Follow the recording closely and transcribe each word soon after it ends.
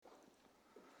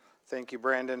Thank you,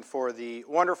 Brandon, for the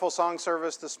wonderful song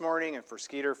service this morning, and for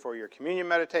Skeeter for your communion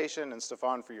meditation, and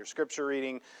Stefan for your scripture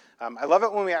reading. I love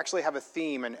it when we actually have a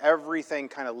theme and everything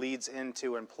kind of leads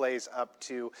into and plays up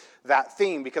to that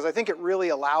theme, because I think it really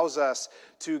allows us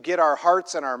to get our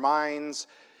hearts and our minds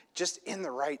just in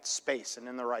the right space and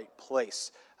in the right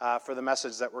place for the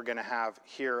message that we're going to have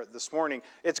here this morning.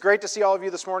 It's great to see all of you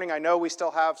this morning. I know we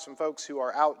still have some folks who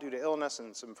are out due to illness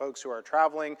and some folks who are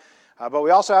traveling. But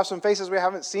we also have some faces we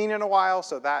haven't seen in a while,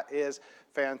 so that is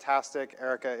fantastic.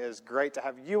 Erica, it is great to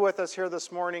have you with us here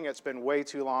this morning. It's been way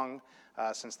too long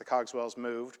since the Cogswells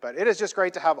moved, but it is just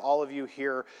great to have all of you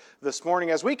here this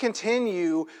morning as we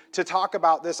continue to talk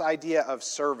about this idea of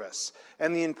service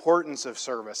and the importance of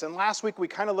service. And last week we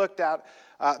kind of looked at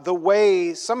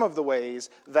some of the ways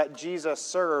that Jesus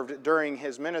served during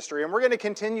his ministry, and we're going to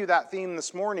continue that theme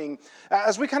this morning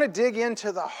as we kind of dig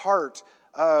into the heart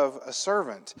of a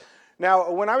servant.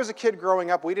 Now, when I was a kid growing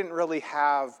up, we didn't really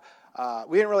have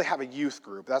a youth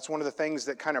group. That's one of the things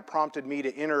that kind of prompted me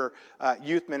to enter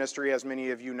youth ministry, as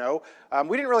many of you know.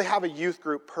 We didn't really have a youth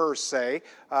group per se.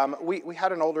 We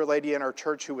had an older lady in our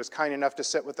church who was kind enough to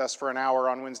sit with us for an hour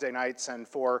on Wednesday nights and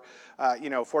for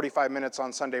 45 minutes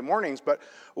on Sunday mornings. But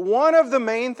one of the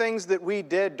main things that we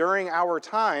did during our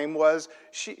time was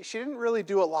she didn't really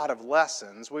do a lot of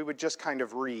lessons. We would just kind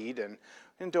of read and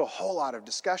didn't do a whole lot of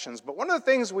discussions. But one of the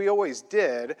things we always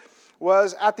did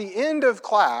was at the end of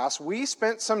class, we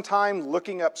spent some time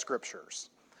looking up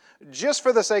scriptures, just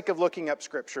for the sake of looking up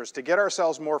scriptures, to get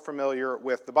ourselves more familiar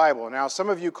with the Bible. Now, some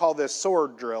of you call this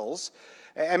sword drills,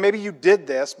 and maybe you did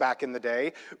this back in the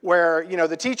day, where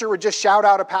the teacher would just shout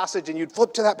out a passage, and you'd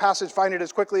flip to that passage, find it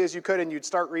as quickly as you could, and you'd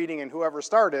start reading, and whoever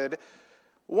started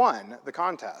won the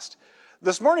contest.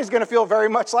 This morning is going to feel very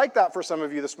much like that for some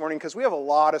of you this morning, because we have a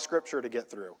lot of scripture to get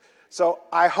through. So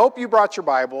I hope you brought your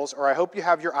Bibles, or I hope you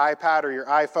have your iPad or your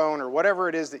iPhone or whatever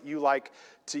it is that you like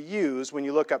to use when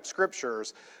you look up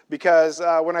scriptures. Because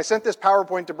when I sent this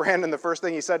PowerPoint to Brandon, the first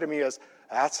thing he said to me is,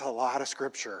 "That's a lot of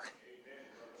scripture."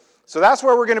 So that's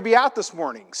where we're going to be at this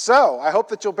morning. So I hope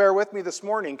that you'll bear with me this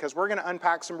morning, because we're going to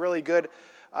unpack some really good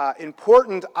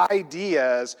important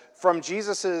ideas from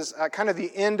Jesus's kind of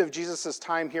the end of Jesus's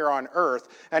time here on earth,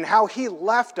 and how he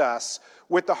left us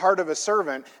with the heart of a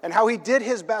servant, and how he did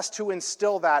his best to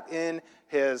instill that in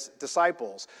his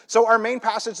disciples. So our main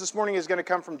passage this morning is going to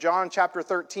come from John chapter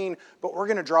 13, but we're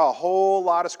going to draw a whole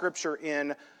lot of scripture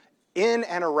in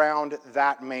and around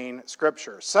that main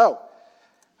scripture. So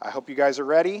I hope you guys are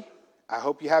ready. I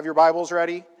hope you have your Bibles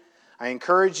ready. I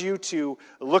encourage you to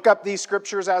look up these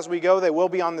scriptures as we go. They will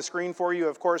be on the screen for you,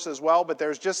 of course, as well. But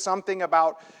there's just something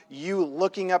about you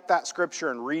looking up that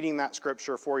scripture and reading that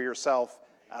scripture for yourself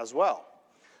as well.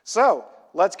 So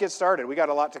let's get started. We got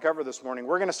a lot to cover this morning.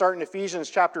 We're going to start in Ephesians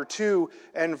chapter 2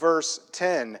 and verse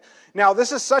 10. Now,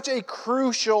 this is such a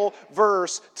crucial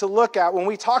verse to look at when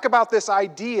we talk about this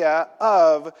idea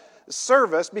of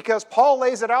service, because Paul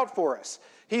lays it out for us.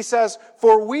 He says,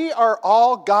 "For we are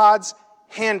all God's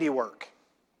handiwork."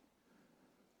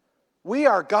 We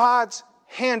are God's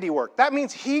handiwork. That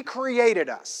means he created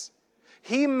us.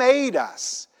 He made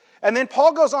us. And then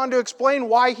Paul goes on to explain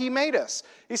why he made us.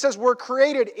 He says we're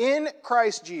created in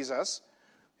Christ Jesus.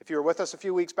 If you were with us a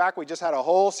few weeks back, we just had a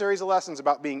whole series of lessons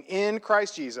about being in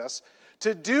Christ Jesus,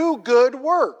 to do good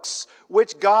works,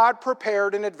 which God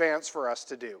prepared in advance for us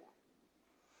to do.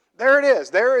 There it is.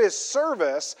 There is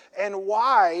service, and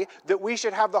why that we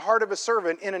should have the heart of a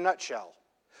servant in a nutshell.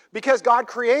 Because God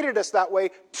created us that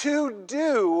way to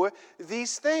do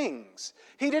these things.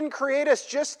 He didn't create us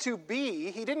just to be.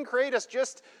 He didn't create us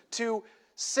just to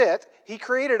sit. He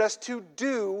created us to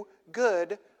do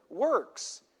good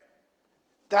works.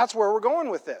 That's where we're going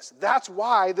with this. That's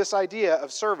why this idea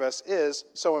of service is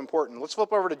so important. Let's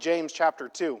flip over to James chapter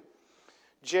 2.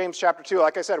 James chapter 2,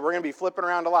 like I said, we're going to be flipping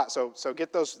around a lot, so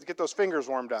get those fingers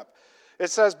warmed up.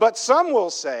 It says, "But some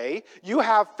will say, 'You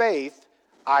have faith,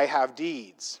 I have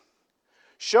deeds.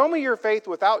 Show me your faith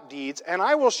without deeds, and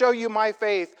I will show you my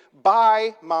faith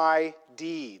by my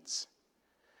deeds.'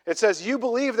 It says, 'You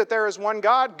believe that there is one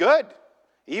God? Good.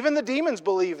 Even the demons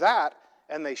believe that,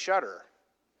 and they shudder.'"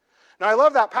 Now, I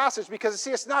love that passage because,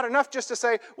 see, it's not enough just to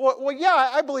say, well,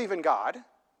 yeah, I believe in God.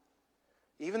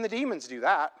 Even the demons do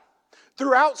that.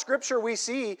 Throughout Scripture, we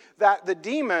see that the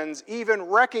demons even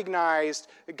recognized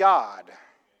God.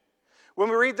 When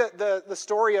we read the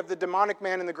story of the demonic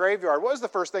man in the graveyard, what was the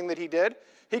first thing that he did?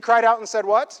 He cried out and said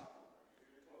what?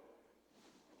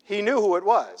 He knew who it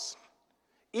was.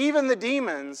 Even the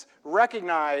demons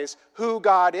recognize who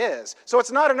God is. So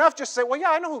it's not enough just to say, well,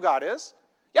 yeah, I know who God is.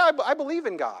 Yeah, I believe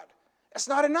in God. It's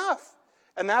not enough.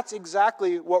 And that's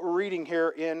exactly what we're reading here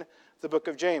in the book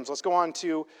of James. Let's go on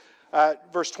to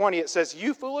verse 20. It says,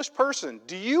 "You foolish person,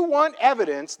 do you want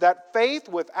evidence that faith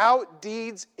without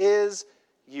deeds is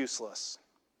useless?"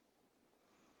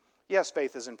 Yes,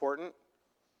 faith is important.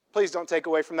 Please don't take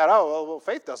away from that, oh, well,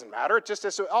 faith doesn't matter.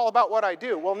 It's all about what I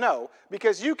do. Well, no,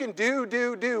 because you can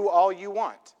do all you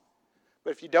want.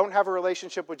 But if you don't have a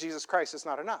relationship with Jesus Christ, it's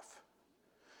not enough.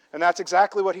 And that's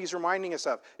exactly what he's reminding us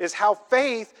of, is how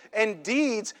faith and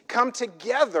deeds come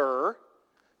together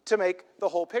to make the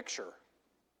whole picture.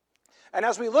 And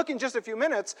as we look in just a few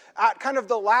minutes at kind of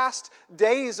the last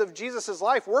days of Jesus'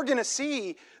 life, we're going to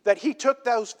see that he took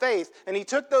those faith and he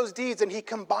took those deeds and he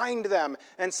combined them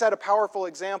and set a powerful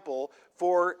example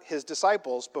for his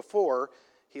disciples before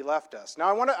he left us. Now,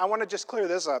 I want to just clear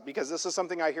this up because this is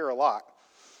something I hear a lot.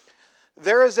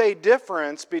 There is a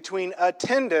difference between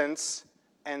attendance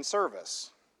and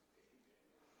service.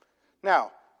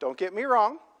 Now, don't get me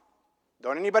wrong.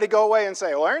 Don't anybody go away and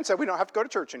say, well, Aaron said we don't have to go to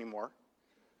church anymore.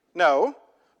 No,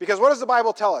 because what does the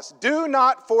Bible tell us? Do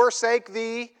not forsake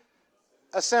the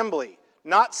assembly.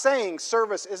 Not saying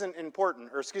service isn't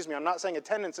important, I'm not saying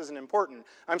attendance isn't important.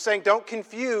 I'm saying don't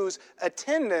confuse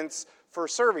attendance for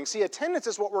serving. See, attendance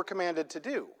is what we're commanded to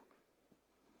do.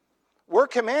 We're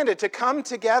commanded to come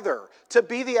together, to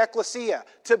be the ecclesia,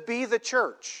 to be the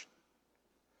church.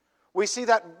 We see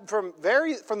that from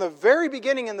the very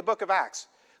beginning in the book of Acts.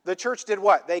 The church did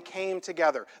what? They came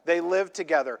together. They lived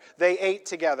together. They ate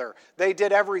together. They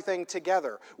did everything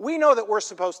together. We know that we're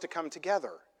supposed to come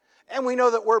together. And we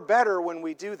know that we're better when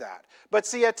we do that. But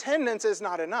see, attendance is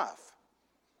not enough.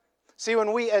 See,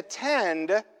 when we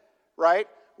attend, right,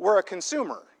 we're a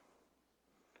consumer.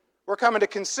 We're coming to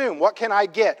consume. What can I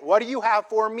get? What do you have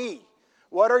for me?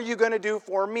 What are you going to do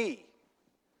for me?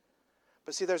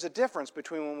 But see, there's a difference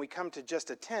between when we come to just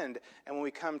attend and when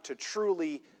we come to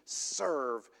truly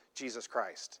serve Jesus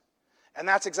Christ. And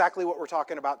that's exactly what we're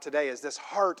talking about today, is this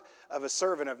heart of a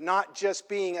servant, of not just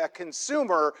being a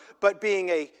consumer, but being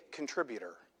a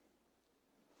contributor.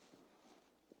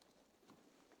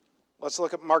 Let's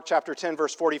look at Mark chapter 10,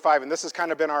 verse 45. And this has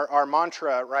kind of been our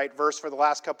mantra, right, verse for the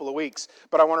last couple of weeks.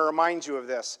 But I want to remind you of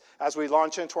this. As we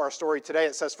launch into our story today,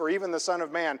 it says, "For even the Son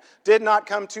of Man did not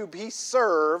come to be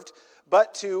served,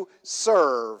 but to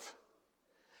serve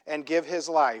and give his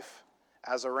life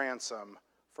as a ransom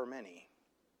for many."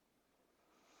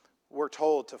 We're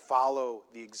told to follow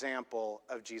the example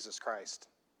of Jesus Christ.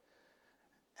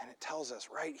 And it tells us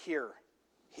right here,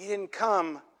 he didn't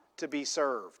come to be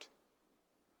served.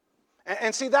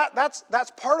 And see, that's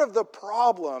part of the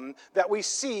problem that we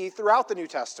see throughout the New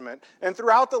Testament and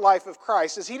throughout the life of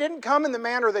Christ, is he didn't come in the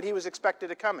manner that he was expected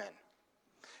to come in.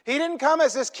 He didn't come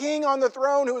as this king on the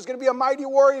throne who was going to be a mighty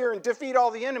warrior and defeat all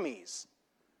the enemies.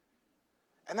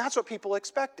 And that's what people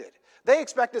expected. They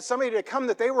expected somebody to come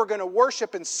that they were going to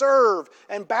worship and serve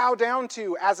and bow down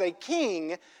to as a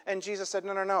king. And Jesus said,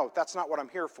 no, that's not what I'm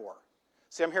here for.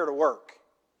 See, I'm here to work.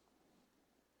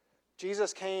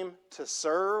 Jesus came to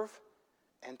serve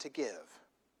and to give.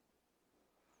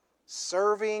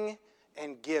 Serving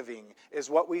and giving is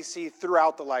what we see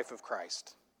throughout the life of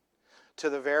Christ, to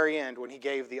the very end when he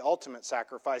gave the ultimate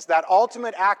sacrifice, that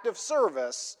ultimate act of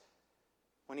service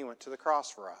when he went to the cross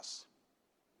for us.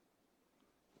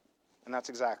 And that's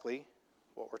exactly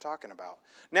what we're talking about.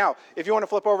 Now, if you want to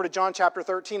flip over to John chapter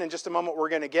 13 in just a moment, we're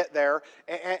going to get there.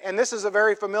 And this is a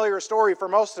very familiar story for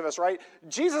most of us, right?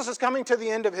 Jesus is coming to the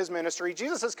end of his ministry.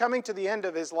 Jesus is coming to the end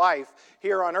of his life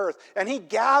here on earth. And he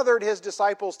gathered his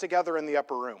disciples together in the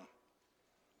upper room.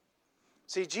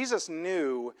 See, Jesus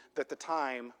knew that the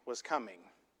time was coming.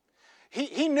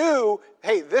 He knew,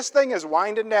 hey, this thing is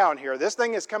winding down here. This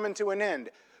thing is coming to an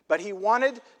end. But he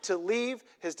wanted to leave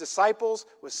his disciples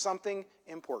with something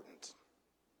important.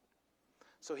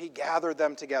 So he gathered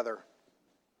them together.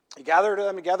 He gathered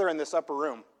them together in this upper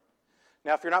room.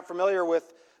 Now, if you're not familiar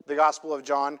with the Gospel of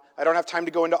John, I don't have time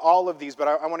to go into all of these, but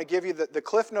I want to give you the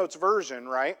Cliff Notes version,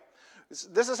 right?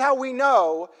 This is how we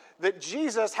know that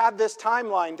Jesus had this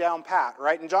timeline down pat,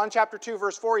 right? In John chapter 2,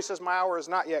 verse 4, he says, "My hour has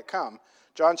not yet come."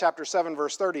 John chapter 7,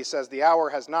 verse 30 says, "The hour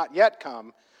has not yet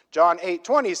come." John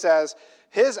 8:20 says,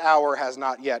 "His hour has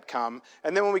not yet come."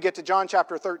 And then when we get to John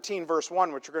chapter 13, verse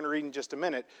 1, which we're going to read in just a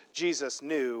minute, Jesus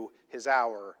knew his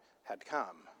hour had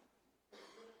come.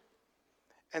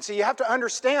 And so you have to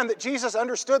understand that Jesus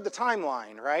understood the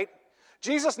timeline, right?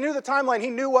 Jesus knew the timeline. He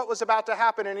knew what was about to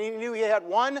happen, and he knew he had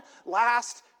one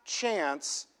last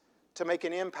chance to make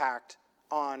an impact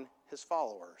on his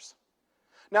followers.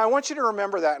 Now, I want you to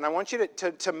remember that, and I want you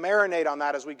to marinate on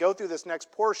that as we go through this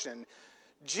next portion.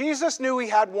 Jesus knew he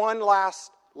had one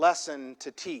last lesson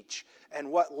to teach.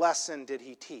 And what lesson did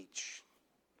he teach?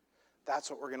 That's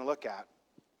what we're going to look at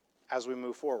as we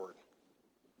move forward.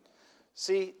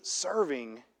 See,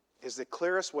 serving is the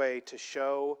clearest way to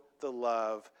show the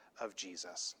love of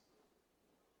Jesus.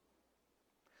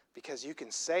 Because you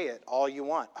can say it all you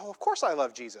want. Oh, of course I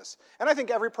love Jesus. And I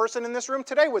think every person in this room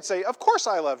today would say, of course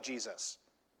I love Jesus.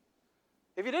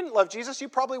 If you didn't love Jesus, you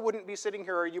probably wouldn't be sitting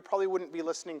here, or you probably wouldn't be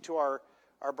listening to our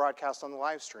broadcast on the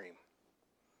live stream.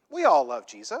 We all love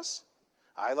Jesus.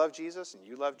 I love Jesus, and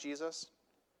you love Jesus.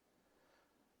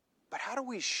 But how do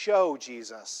we show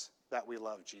Jesus that we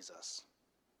love Jesus?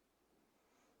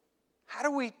 How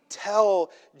do we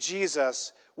tell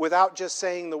Jesus without just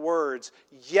saying the words,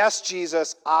 yes,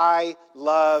 Jesus, I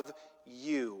love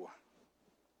you?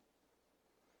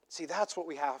 See, that's what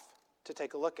we have to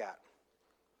take a look at.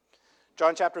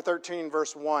 John chapter 13,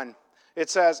 verse 1, it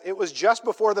says, "It was just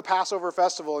before the Passover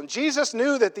festival, and Jesus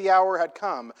knew that the hour had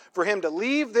come for him to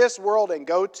leave this world and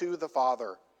go to the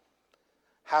Father.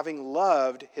 Having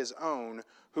loved his own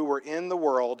who were in the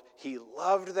world, he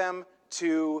loved them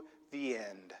to the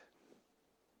end."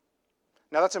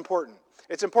 Now that's important.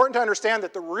 It's important to understand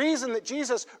that the reason that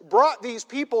Jesus brought these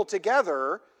people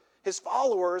together, his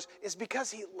followers, is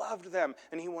because he loved them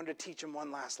and he wanted to teach them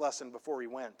one last lesson before he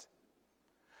went.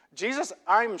 Jesus,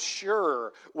 I'm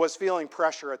sure, was feeling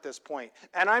pressure at this point.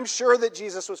 And I'm sure that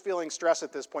Jesus was feeling stress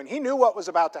at this point. He knew what was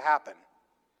about to happen.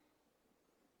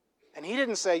 And he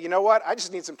didn't say, you know what, I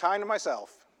just need some time to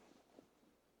myself.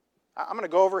 I'm going to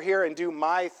go over here and do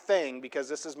my thing because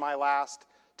this is my last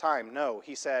time. No,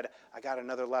 he said, I got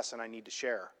another lesson I need to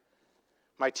share.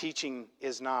 My teaching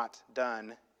is not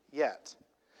done yet.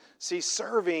 See,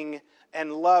 serving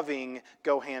and loving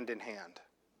go hand in hand.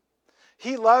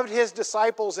 He loved his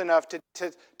disciples enough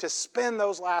to spend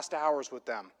those last hours with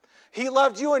them. He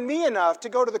loved you and me enough to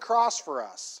go to the cross for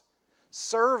us.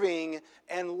 Serving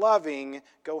and loving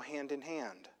go hand in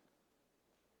hand.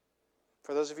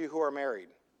 For those of you who are married,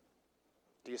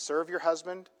 do you serve your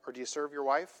husband or do you serve your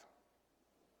wife?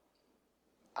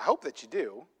 I hope that you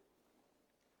do,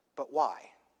 but why?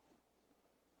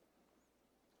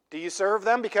 Do you serve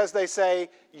them because they say,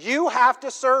 you have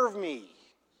to serve me?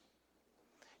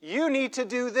 You need to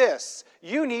do this.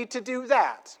 You need to do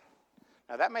that.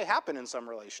 Now, that may happen in some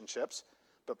relationships,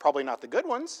 but probably not the good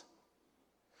ones.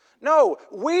 No,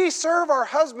 we serve our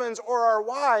husbands or our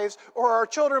wives or our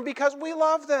children because we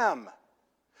love them.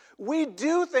 We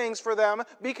do things for them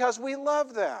because we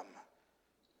love them.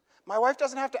 My wife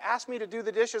doesn't have to ask me to do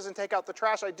the dishes and take out the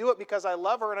trash. I do it because I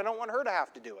love her and I don't want her to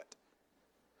have to do it.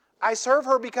 I serve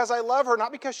her because I love her,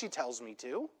 not because she tells me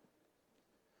to.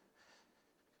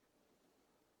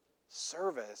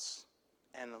 Service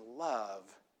and love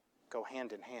go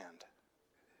hand in hand.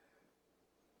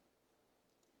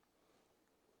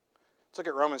 Let's look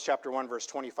at Romans chapter 1, verse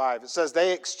 25. It says,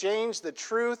 they exchanged the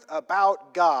truth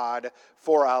about God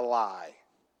for a lie,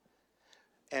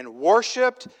 and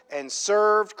worshipped and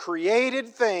served created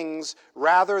things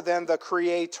rather than the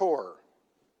Creator,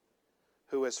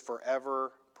 who is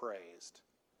forever praised.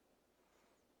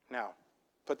 Now,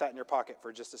 put that in your pocket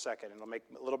for just a second, and it'll make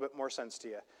a little bit more sense to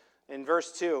you. In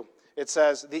verse 2, it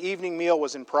says, the evening meal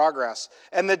was in progress,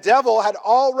 and the devil had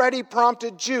already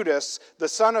prompted Judas, the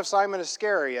son of Simon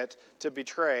Iscariot, to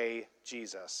betray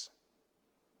Jesus.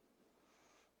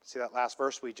 See that last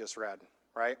verse we just read,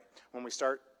 right? When we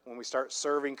start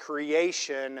serving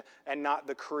creation and not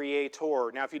the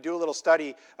Creator. Now, if you do a little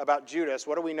study about Judas,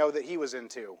 what do we know that he was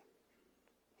into?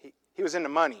 He was into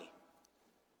money.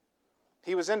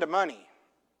 He was into money.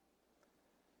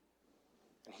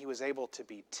 And he was able to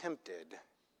be tempted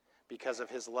because of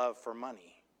his love for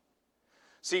money.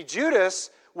 See, Judas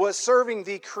was serving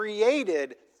the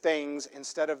created things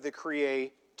instead of the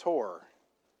Creator.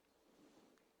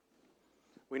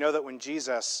 We know that when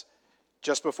Jesus,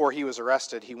 just before he was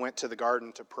arrested, he went to the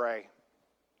garden to pray.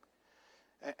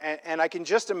 And I can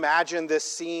just imagine this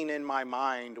scene in my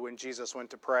mind when Jesus went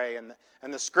to pray.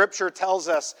 And the scripture tells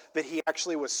us that he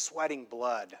actually was sweating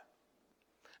blood.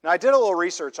 Now, I did a little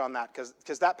research on that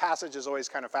because that passage has always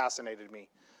kind of fascinated me.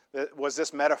 Was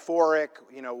this metaphoric?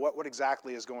 You know, what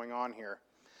exactly is going on here?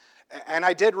 And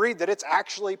I did read that it's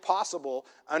actually possible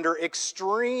under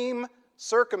extreme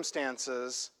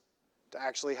circumstances to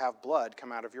actually have blood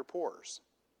come out of your pores.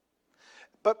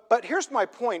 But here's my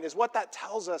point, is what that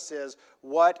tells us is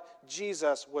what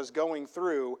Jesus was going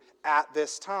through at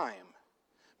this time.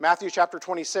 Matthew chapter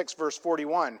 26, verse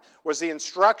 41, was the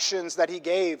instructions that he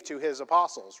gave to his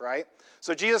apostles, right?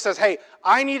 So Jesus says, hey,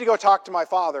 I need to go talk to my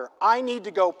Father. I need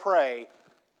to go pray.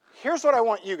 Here's what I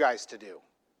want you guys to do.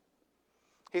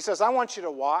 He says, I want you to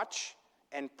watch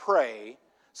and pray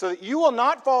so that you will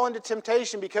not fall into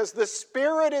temptation, because the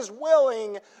spirit is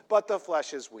willing, but the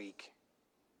flesh is weak.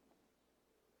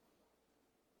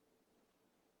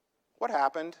 What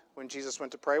happened when Jesus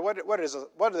went to pray? What did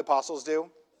the apostles do?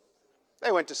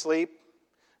 They went to sleep.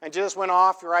 And Jesus went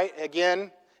off, right, again.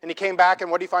 And he came back,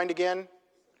 and what did he find again?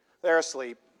 They're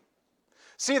asleep.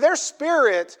 See, their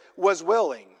spirit was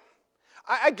willing.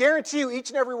 I guarantee you each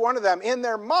and every one of them in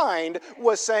their mind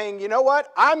was saying, you know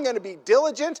what? I'm going to be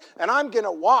diligent, and I'm going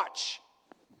to watch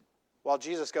while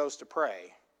Jesus goes to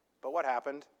pray. But what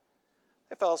happened?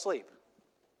 They fell asleep.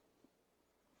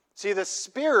 See, the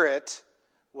spirit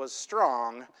was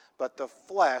strong, but the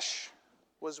flesh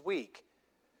was weak.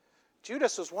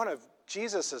 Judas was one of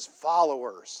Jesus'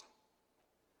 followers.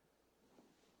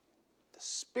 The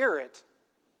spirit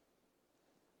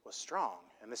was strong.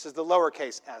 And this is the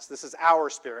lowercase s. This is our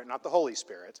spirit, not the Holy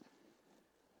Spirit.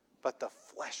 But the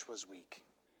flesh was weak.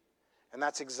 And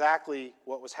that's exactly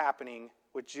what was happening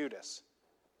with Judas.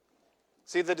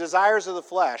 See, the desires of the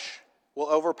flesh will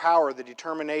overpower the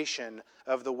determination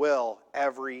of the will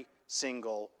every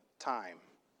single time.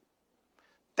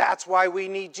 That's why we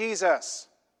need Jesus.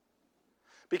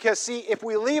 Because, see, if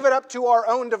we leave it up to our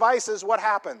own devices, what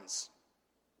happens?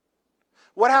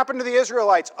 What happened to the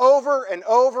Israelites over and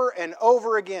over and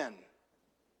over again?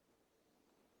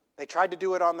 They tried to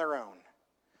do it on their own.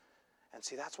 And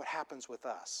see, that's what happens with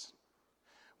us.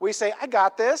 We say, I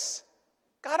got this.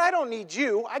 God, I don't need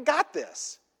you. I got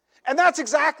this. And that's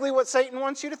exactly what Satan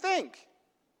wants you to think.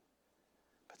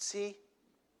 But see,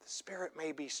 the spirit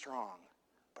may be strong,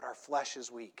 but our flesh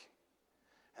is weak.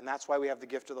 And that's why we have the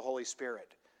gift of the Holy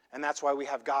Spirit. And that's why we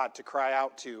have God to cry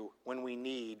out to when we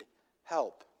need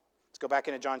help. Let's go back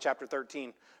into John chapter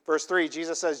 13. Verse 3,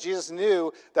 Jesus says, Jesus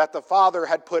knew that the Father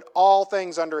had put all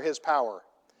things under his power,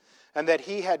 and that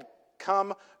he had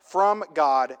come from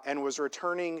God and was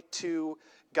returning to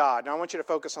God. Now I want you to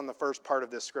focus on the first part of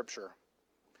this scripture,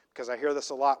 because I hear this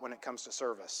a lot when it comes to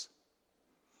service.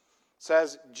 It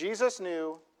says, Jesus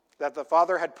knew that the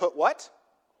Father had put what?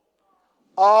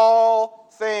 All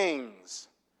things.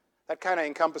 That kind of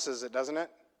encompasses it, doesn't it?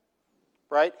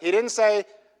 Right? He didn't say,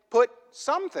 put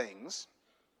some things.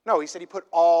 No, he said he put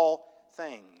all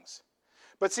things.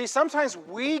 But see, sometimes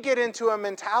we get into a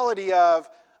mentality of,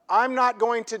 I'm not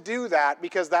going to do that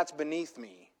because that's beneath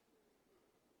me.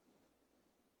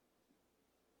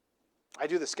 I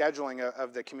do the scheduling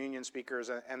of the communion speakers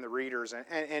and the readers,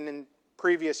 and in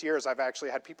previous years I've actually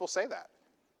had people say that.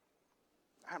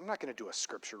 I'm not going to do a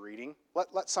scripture reading.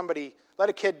 Let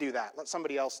a kid do that. Let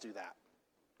somebody else do that.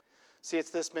 See,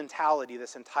 it's this mentality,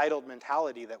 this entitled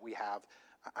mentality that we have.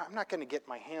 I'm not going to get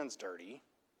my hands dirty.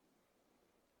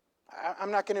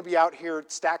 I'm not going to be out here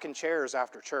stacking chairs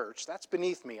after church. That's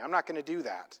beneath me. I'm not going to do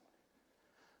that.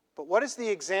 But what is the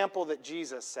example that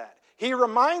Jesus set? He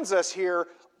reminds us here,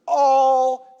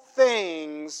 all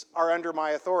things are under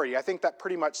my authority. I think that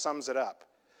pretty much sums it up.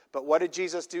 But what did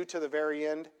Jesus do to the very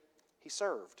end? He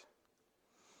served.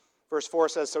 Verse 4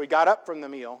 says, so he got up from the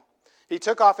meal. He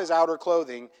took off his outer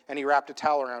clothing, and he wrapped a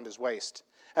towel around his waist.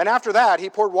 And after that, he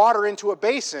poured water into a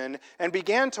basin and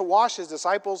began to wash his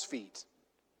disciples' feet,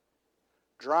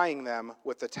 drying them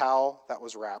with the towel that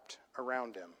was wrapped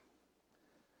around him.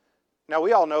 Now,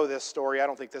 we all know this story. I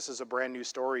don't think this is a brand new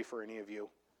story for any of you.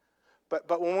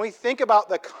 But when we think about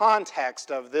the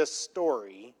context of this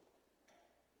story,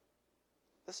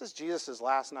 this is Jesus'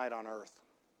 last night on earth.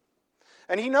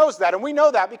 And he knows that, and we know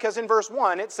that because in verse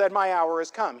 1 it said, my hour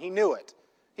has come. He knew it.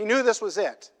 He knew this was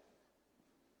it.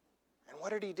 And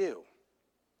what did he do?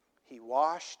 He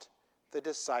washed the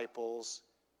disciples'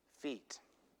 feet.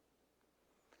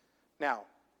 Now,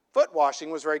 foot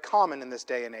washing was very common in this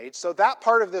day and age, so that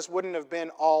part of this wouldn't have been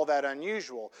all that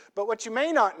unusual. But what you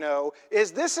may not know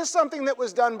is this is something that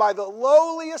was done by the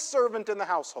lowliest servant in the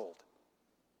household.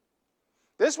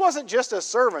 This wasn't just a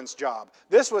servant's job.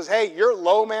 This was, hey, you're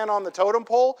low man on the totem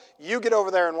pole. You get over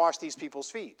there and wash these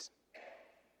people's feet.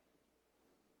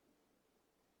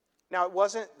 Now, it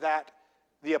wasn't that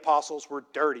the apostles were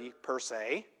dirty per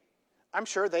se. I'm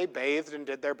sure they bathed and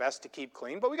did their best to keep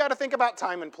clean, but we got to think about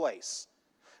time and place.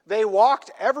 They walked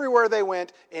everywhere they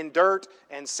went in dirt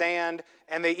and sand,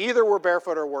 and they either were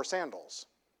barefoot or wore sandals.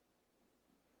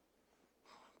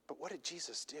 But what did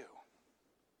Jesus do?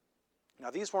 Now,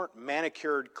 these weren't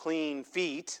manicured, clean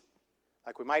feet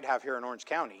like we might have here in Orange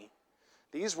County.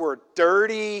 These were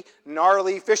dirty,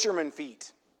 gnarly fisherman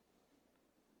feet.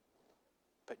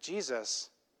 But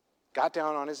Jesus got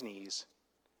down on his knees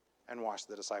and washed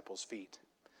the disciples' feet.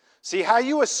 See, how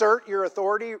you assert your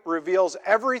authority reveals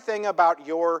everything about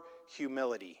your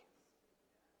humility.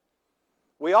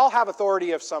 We all have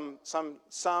authority of some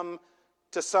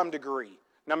to some degree.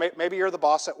 Now, maybe you're the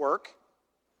boss at work.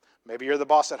 Maybe you're the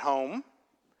boss at home.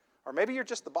 Or maybe you're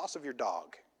just the boss of your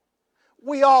dog.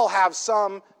 We all have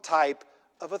some type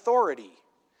of authority.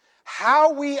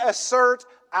 How we assert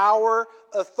our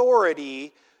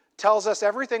authority tells us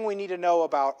everything we need to know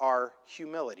about our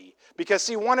humility. Because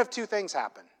see, one of two things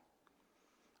happen.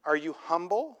 Are you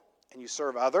humble and you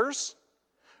serve others?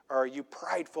 Or are you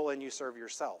prideful and you serve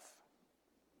yourself?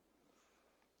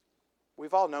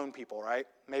 We've all known people, right?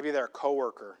 Maybe they're a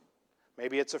coworker.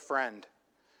 Maybe it's a friend.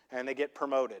 And they get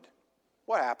promoted.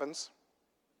 What happens?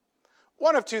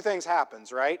 One of two things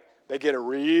happens, right? They get a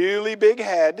really big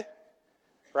head,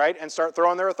 right? And start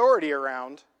throwing their authority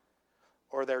around.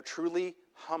 Or they're truly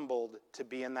humbled to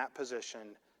be in that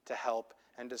position to help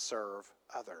and to serve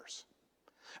others.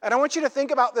 And I want you to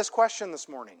think about this question this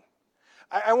morning.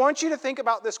 I want you to think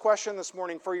about this question this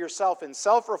morning for yourself in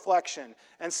self-reflection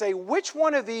and say, which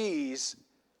one of these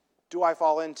do I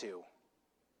fall into?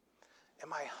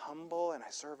 Am I humble and I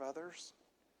serve others?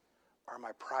 Or am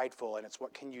I prideful and it's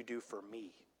what can you do for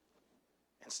me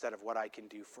instead of what I can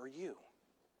do for you?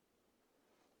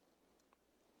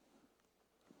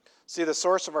 See, the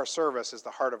source of our service is the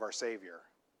heart of our Savior,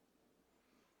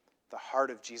 the heart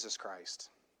of Jesus Christ,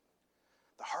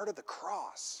 the heart of the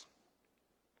cross.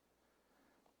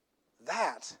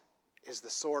 That is the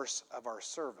source of our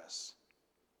service.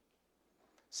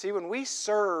 See, when we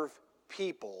serve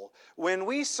people, when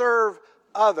we serve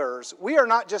others, we are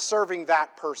not just serving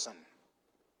that person.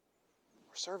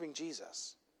 We're serving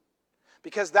Jesus.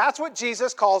 Because that's what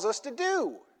Jesus calls us to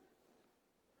do.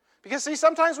 Because, see,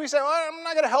 sometimes we say, well, I'm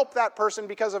not going to help that person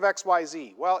because of X, Y,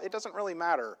 Z. Well, it doesn't really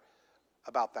matter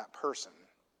about that person.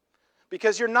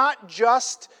 Because you're not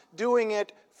just doing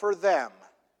it for them.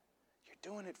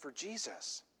 You're doing it for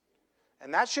Jesus.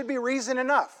 And that should be reason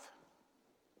enough.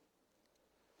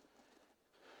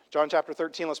 John chapter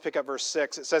 13, let's pick up verse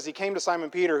 6. It says, he came to Simon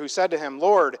Peter, who said to him,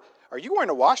 Lord, are you going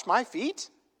to wash my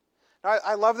feet? Now,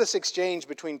 I love this exchange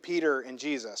between Peter and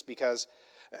Jesus because,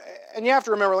 and you have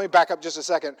to remember, let me back up just a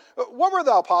second. What were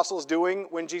the apostles doing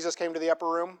when Jesus came to the upper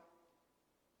room?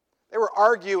 They were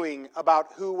arguing about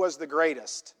who was the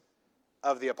greatest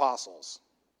of the apostles.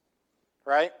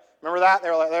 Right? Remember that?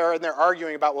 They're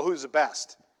arguing about, well, who's the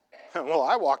best? Well,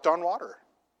 I walked on water.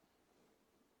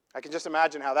 I can just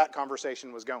imagine how that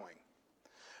conversation was going.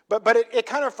 But it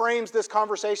kind of frames this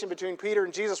conversation between Peter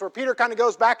and Jesus, where Peter kind of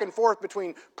goes back and forth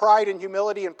between pride and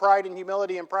humility and pride and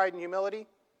humility and pride and humility.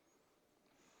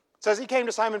 It says he came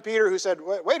to Simon Peter, who said,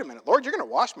 wait a minute, Lord, you're going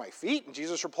to wash my feet? And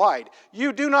Jesus replied,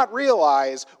 you do not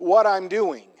realize what I'm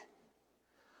doing,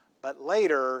 but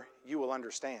later you will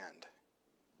understand.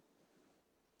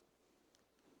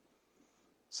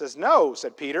 It says, no,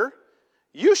 said Peter,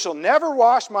 you shall never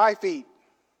wash my feet.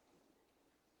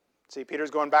 See,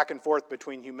 Peter's going back and forth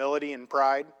between humility and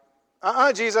pride.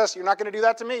 Jesus, you're not going to do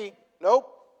that to me. Nope.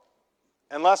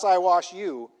 Unless I wash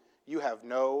you, you have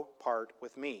no part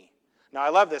with me. Now, I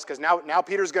love this because now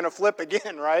Peter's going to flip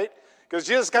again, right? Because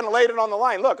Jesus kind of laid it on the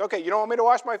line. Look, okay, you don't want me to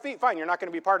wash my feet? Fine, you're not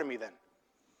going to be part of me then.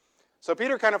 So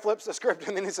Peter kind of flips the script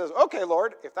and then he says, okay,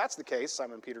 Lord, if that's the case,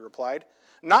 Simon Peter replied,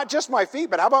 not just my feet,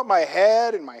 but how about my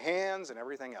head and my hands and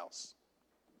everything else?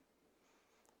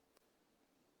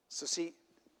 So see,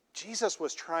 Jesus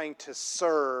was trying to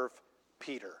serve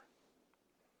Peter.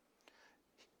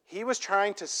 He was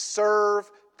trying to serve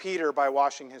Peter by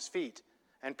washing his feet.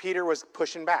 And Peter was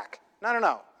pushing back.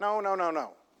 No.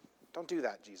 Don't do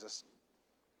that, Jesus.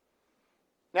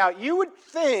 Now, you would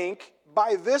think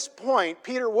by this point,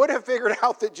 Peter would have figured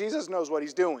out that Jesus knows what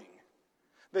he's doing.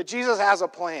 That Jesus has a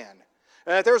plan.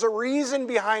 And that there's a reason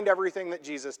behind everything that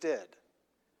Jesus did.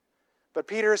 But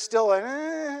Peter is still like,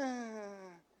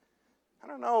 I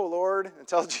don't know, Lord,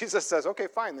 until Jesus says, okay,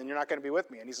 fine, then you're not going to be with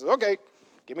me. And he says, okay,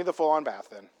 give me the full-on bath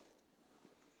then.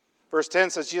 Verse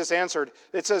 10 says, Jesus answered,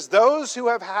 it says, those who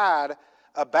have had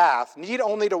a bath need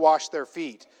only to wash their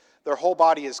feet. Their whole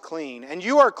body is clean. And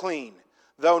you are clean,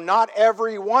 though not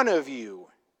every one of you.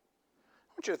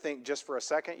 I want you to think just for a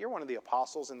second, you're one of the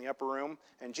apostles in the upper room,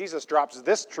 and Jesus drops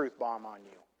this truth bomb on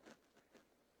you.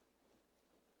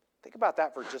 Think about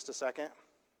that for just a second.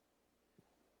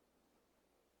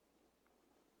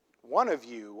 One of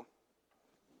you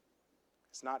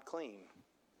is not clean.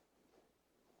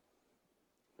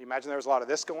 You imagine there was a lot of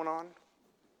this going on?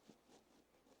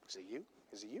 Is it you?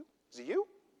 Is it you? Is it you?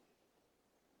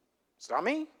 It's not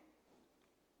me.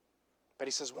 But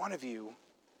he says, one of you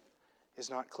is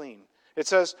not clean. It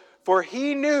says, for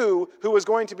he knew who was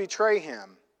going to betray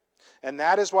him. And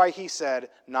that is why he said,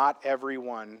 not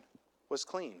everyone was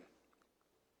clean.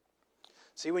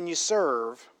 See, when you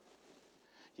serve,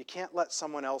 you can't let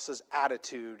someone else's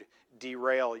attitude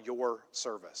derail your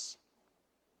service.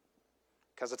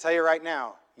 Because I'll tell you right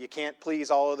now, you can't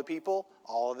please all of the people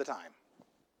all of the time.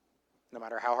 No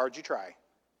matter how hard you try.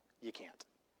 You can't.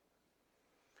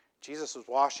 Jesus was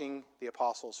washing the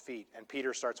apostles' feet, and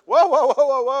Peter starts, whoa, whoa, whoa,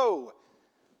 whoa, whoa.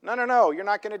 No, you're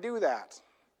not going to do that.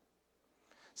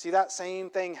 See, that same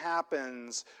thing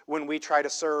happens when we try to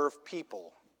serve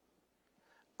people.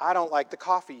 I don't like the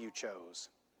coffee you chose.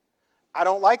 I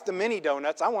don't like the mini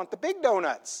donuts. I want the big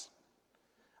donuts.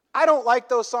 I don't like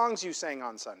those songs you sang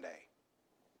on Sunday.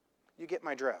 You get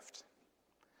my drift.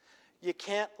 You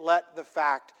can't let the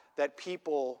fact that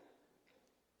people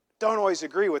don't always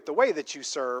agree with the way that you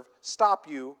serve stop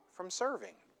you from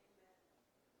serving.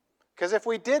 Because if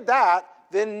we did that,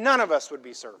 then none of us would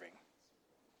be serving.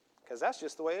 Because that's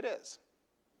just the way it is.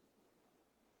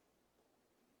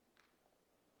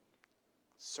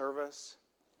 Service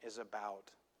is about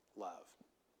love.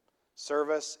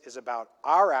 Service is about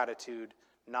our attitude,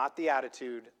 not the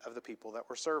attitude of the people that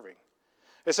we're serving.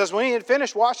 It says, when he had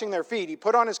finished washing their feet, he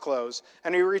put on his clothes,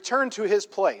 and he returned to his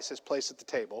place at the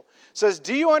table. It says,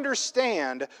 do you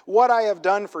understand what I have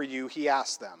done for you? He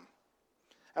asked them.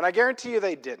 And I guarantee you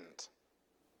they didn't.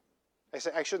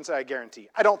 I shouldn't say I guarantee.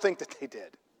 I don't think that they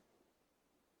did.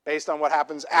 Based on what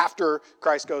happens after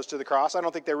Christ goes to the cross, I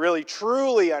don't think they really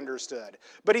truly understood.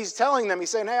 But he's telling them, he's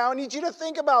saying, hey, I need you to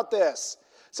think about this.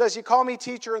 It says, you call me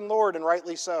teacher and Lord, and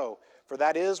rightly so, for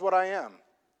that is what I am.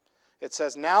 It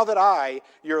says, now that I,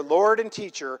 your Lord and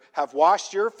teacher, have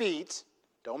washed your feet,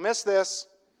 don't miss this,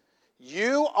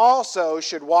 you also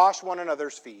should wash one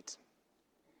another's feet.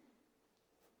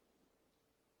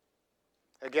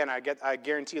 Again, I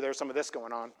guarantee there's some of this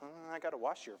going on. I got to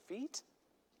wash your feet?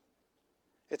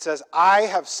 It says, I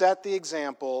have set the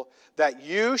example that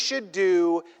you should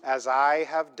do as I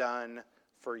have done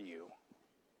for you.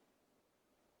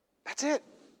 That's it.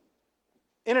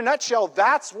 In a nutshell,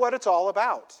 that's what it's all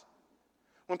about.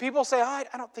 When people say, I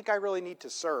don't think I really need to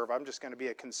serve, I'm just going to be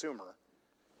a consumer.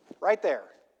 Right there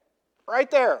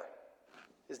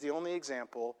is the only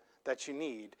example that you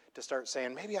need to start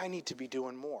saying, maybe I need to be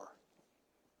doing more.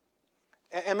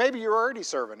 And maybe you're already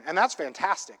serving, and that's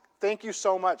fantastic. Thank you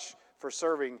so much for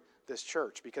serving this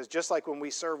church, because just like when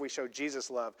we serve, we show Jesus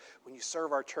love. When you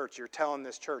serve our church, you're telling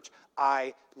this church,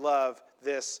 I love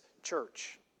this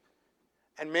church.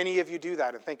 And many of you do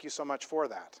that, and thank you so much for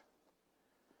that.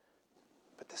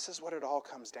 But this is what it all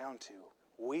comes down to.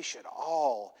 We should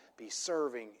all be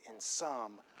serving in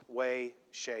some way,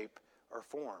 shape, or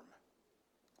form.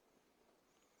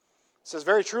 It says,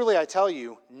 very truly I tell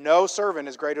you, no servant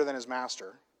is greater than his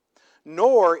master,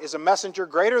 nor is a messenger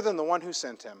greater than the one who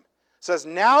sent him. It says,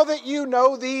 now that you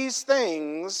know these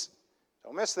things,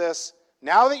 don't miss this,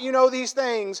 now that you know these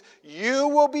things, you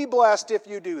will be blessed if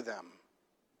you do them.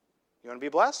 You want to be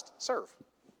blessed? Serve.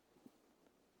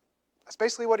 That's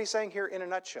basically what he's saying here in a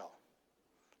nutshell.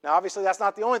 Now, obviously, that's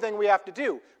not the only thing we have to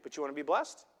do, but you want to be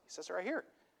blessed? He says it right here.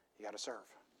 You got to serve.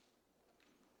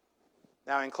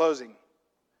 Now, in closing,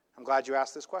 I'm glad you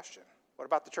asked this question. What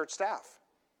about the church staff?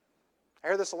 I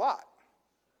hear this a lot.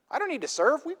 I don't need to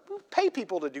serve. We pay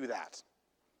people to do that.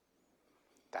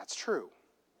 That's true.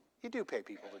 You do pay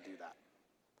people to do that.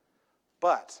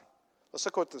 But let's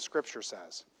look what the Scripture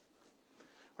says.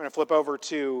 We're going to flip over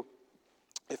to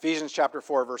Ephesians chapter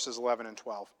 4, verses 11 and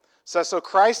 12. It says, so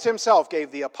Christ himself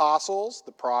gave the apostles,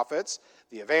 the prophets,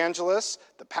 the evangelists,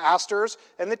 the pastors,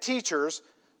 and the teachers,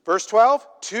 verse 12,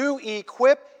 to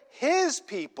equip his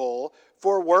people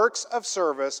for works of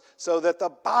service so that the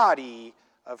body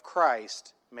of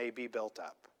Christ may be built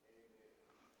up.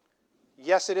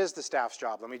 Yes, it is the staff's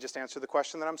job. Let me just answer the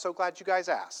question that I'm so glad you guys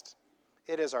asked.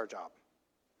 It is our job.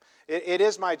 It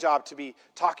is my job to be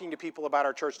talking to people about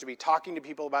our church, to be talking to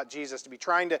people about Jesus, to be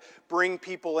trying to bring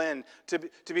people in, to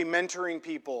be mentoring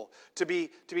people, to be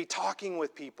talking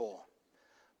with people.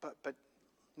 But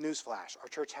newsflash, our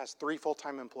church has 3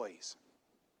 full-time employees.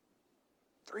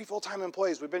 3 full-time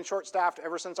employees. We've been short-staffed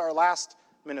ever since our last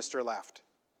minister left.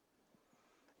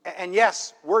 And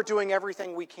yes, we're doing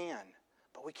everything we can,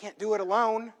 but we can't do it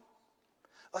alone.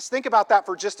 Let's think about that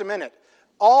for just a minute.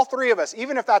 All 3 of us,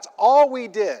 even if that's all we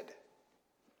did,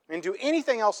 and do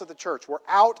anything else at the church, we're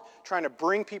out trying to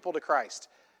bring people to Christ.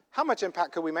 How much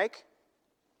impact could we make?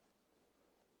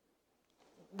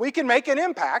 We can make an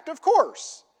impact, of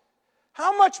course.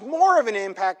 How much more of an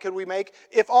impact could we make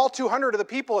if all 200 of the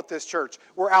people at this church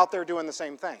were out there doing the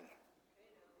same thing?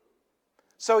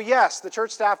 So yes, the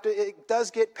church staff it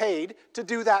does get paid to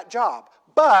do that job.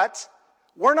 But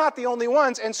we're not the only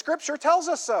ones, and Scripture tells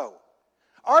us so.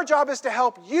 Our job is to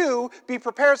help you be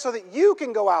prepared so that you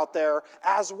can go out there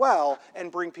as well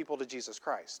and bring people to Jesus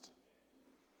Christ.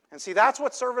 And see, that's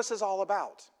what service is all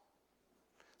about.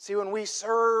 See, when we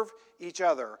serve each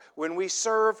other, when we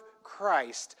serve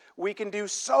Christ, we can do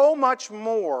so much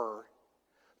more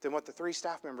than what the 3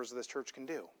 staff members of this church can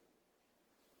do.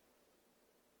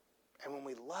 And when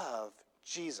we love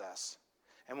Jesus,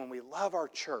 and when we love our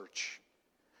church,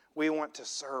 we want to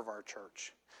serve our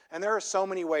church. And there are so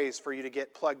many ways for you to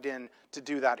get plugged in to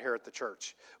do that here at the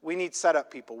church. We need setup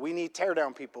people. We need tear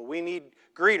down people. We need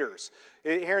greeters.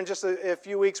 Here in just a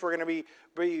few weeks, we're going to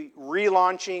be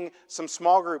relaunching some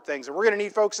small group things. And we're going to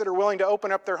need folks that are willing to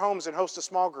open up their homes and host a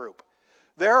small group.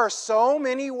 There are so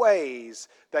many ways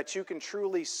that you can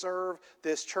truly serve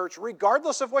this church,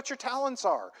 regardless of what your talents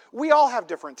are. We all have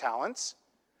different talents.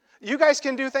 You guys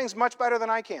can do things much better than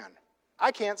I can.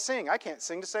 I can't sing. I can't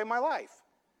sing to save my life.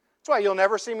 That's why you'll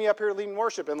never see me up here leading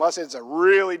worship unless it's a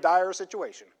really dire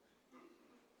situation.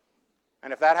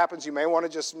 And if that happens, you may want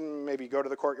to just maybe go to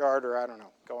the courtyard or, I don't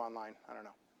know, go online. I don't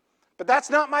know. But that's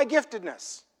not my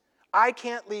giftedness. I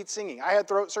can't lead singing. I had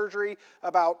throat surgery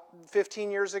about 15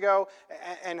 years ago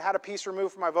and had a piece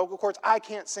removed from my vocal cords. I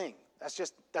can't sing.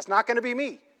 That's not going to be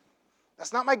me.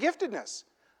 That's not my giftedness.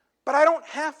 But I don't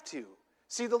have to.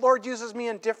 See, the Lord uses me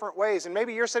in different ways. And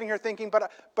maybe you're sitting here thinking, but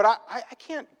I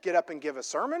can't get up and give a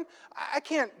sermon. I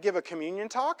can't give a communion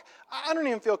talk. I don't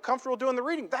even feel comfortable doing the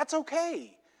reading. That's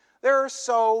okay. There are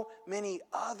so many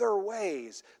other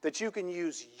ways that you can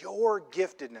use your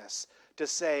giftedness to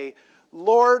say,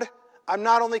 Lord, I'm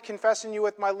not only confessing you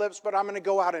with my lips, but I'm going to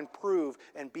go out and prove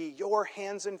and be your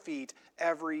hands and feet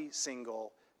every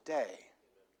single day.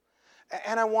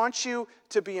 And I want you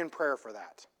to be in prayer for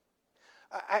that.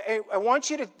 I want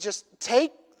you to just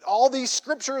take all these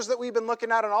scriptures that we've been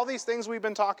looking at and all these things we've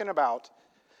been talking about,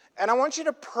 and I want you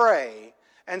to pray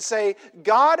and say,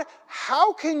 God,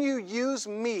 how can you use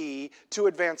me to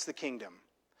advance the kingdom?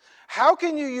 How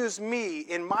can you use me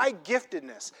in my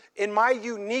giftedness, in my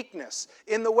uniqueness,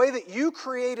 in the way that you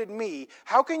created me?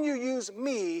 How can you use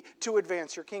me to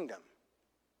advance your kingdom?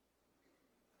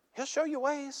 He'll show you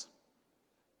ways.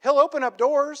 He'll open up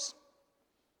doors.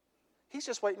 He's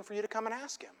just waiting for you to come and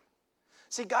ask him.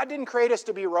 See, God didn't create us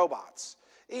to be robots.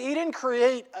 He didn't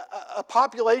create a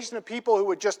population of people who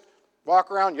would just walk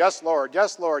around, yes, Lord,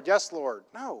 yes, Lord, yes, Lord.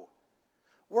 No.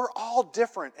 We're all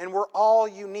different and we're all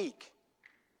unique.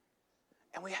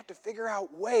 And we have to figure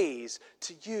out ways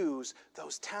to use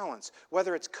those talents,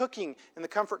 whether it's cooking in the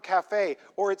Comfort Cafe,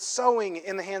 or it's sewing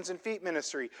in the Hands and Feet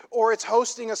Ministry, or it's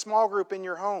hosting a small group in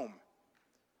your home.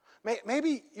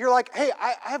 Maybe you're like, hey,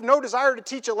 I have no desire to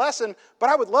teach a lesson, but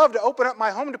I would love to open up my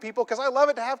home to people because I love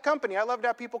it to have company. I love to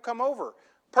have people come over.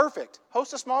 Perfect.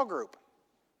 Host a small group.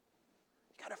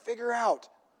 You got to figure out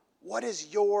what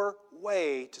is your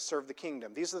way to serve the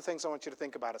kingdom. These are the things I want you to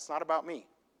think about. It's not about me.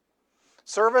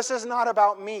 Service is not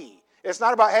about me. It's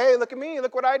not about, hey, look at me,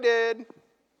 look what I did.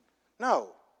 No.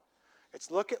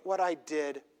 It's look at what I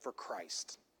did for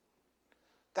Christ.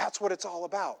 That's what it's all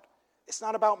about. It's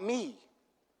not about me.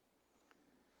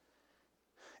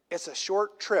 It's a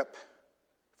short trip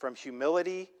from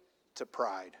humility to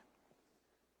pride.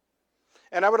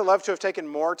 And I would have loved to have taken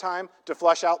more time to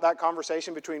flesh out that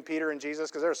conversation between Peter and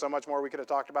Jesus, because there's so much more we could have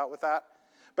talked about with that.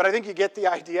 But I think you get the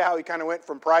idea how he kind of went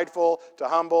from prideful to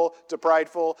humble to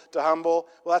prideful to humble.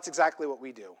 Well, that's exactly what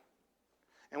we do.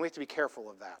 And we have to be careful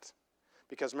of that.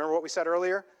 Because remember what we said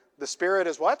earlier? The spirit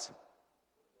is what?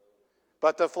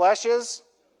 But the flesh is?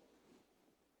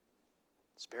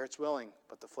 Spirit's willing,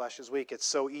 but the flesh is weak. It's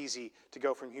so easy to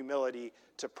go from humility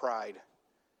to pride.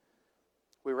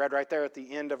 We read right there at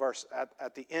the end of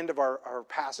our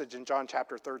passage in John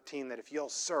chapter 13 that if you'll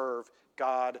serve,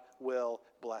 God will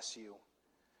bless you.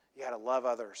 You got to love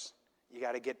others. You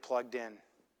got to get plugged in.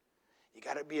 You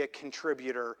got to be a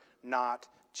contributor, not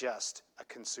just a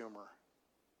consumer.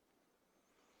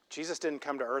 Jesus didn't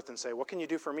come to earth and say, what can you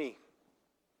do for me?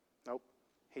 Nope.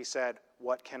 He said,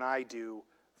 what can I do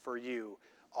for you?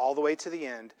 All the way to the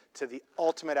end, to the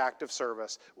ultimate act of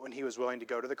service when he was willing to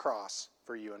go to the cross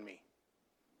for you and me.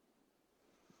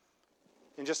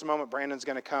 In just a moment, Brandon's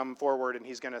going to come forward and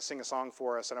he's going to sing a song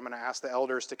for us, and I'm going to ask the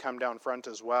elders to come down front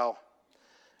as well.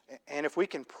 And if we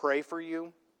can pray for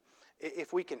you,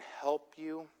 if we can help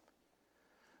you,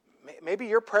 maybe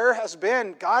your prayer has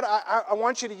been, God, I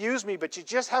want you to use me, but you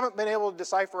just haven't been able to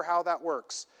decipher how that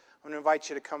works. I'm going to invite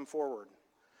you to come forward.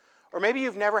 Or maybe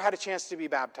you've never had a chance to be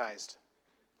baptized.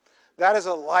 That is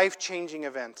a life-changing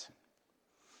event.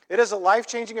 It is a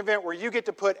life-changing event where you get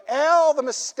to put all the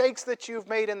mistakes that you've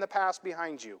made in the past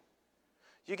behind you.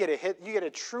 You get to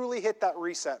truly hit that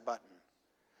reset button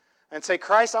and say,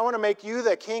 Christ, I want to make you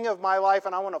the king of my life,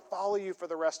 and I want to follow you for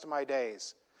the rest of my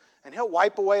days. And he'll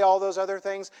wipe away all those other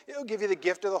things. He'll give you the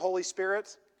gift of the Holy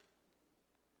Spirit.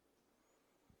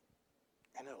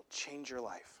 And it'll change your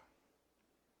life.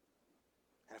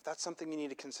 And if that's something you need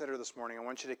to consider this morning, I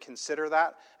want you to consider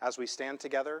that as we stand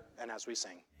together and as we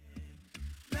sing.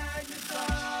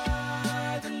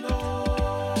 Magnify the Lord.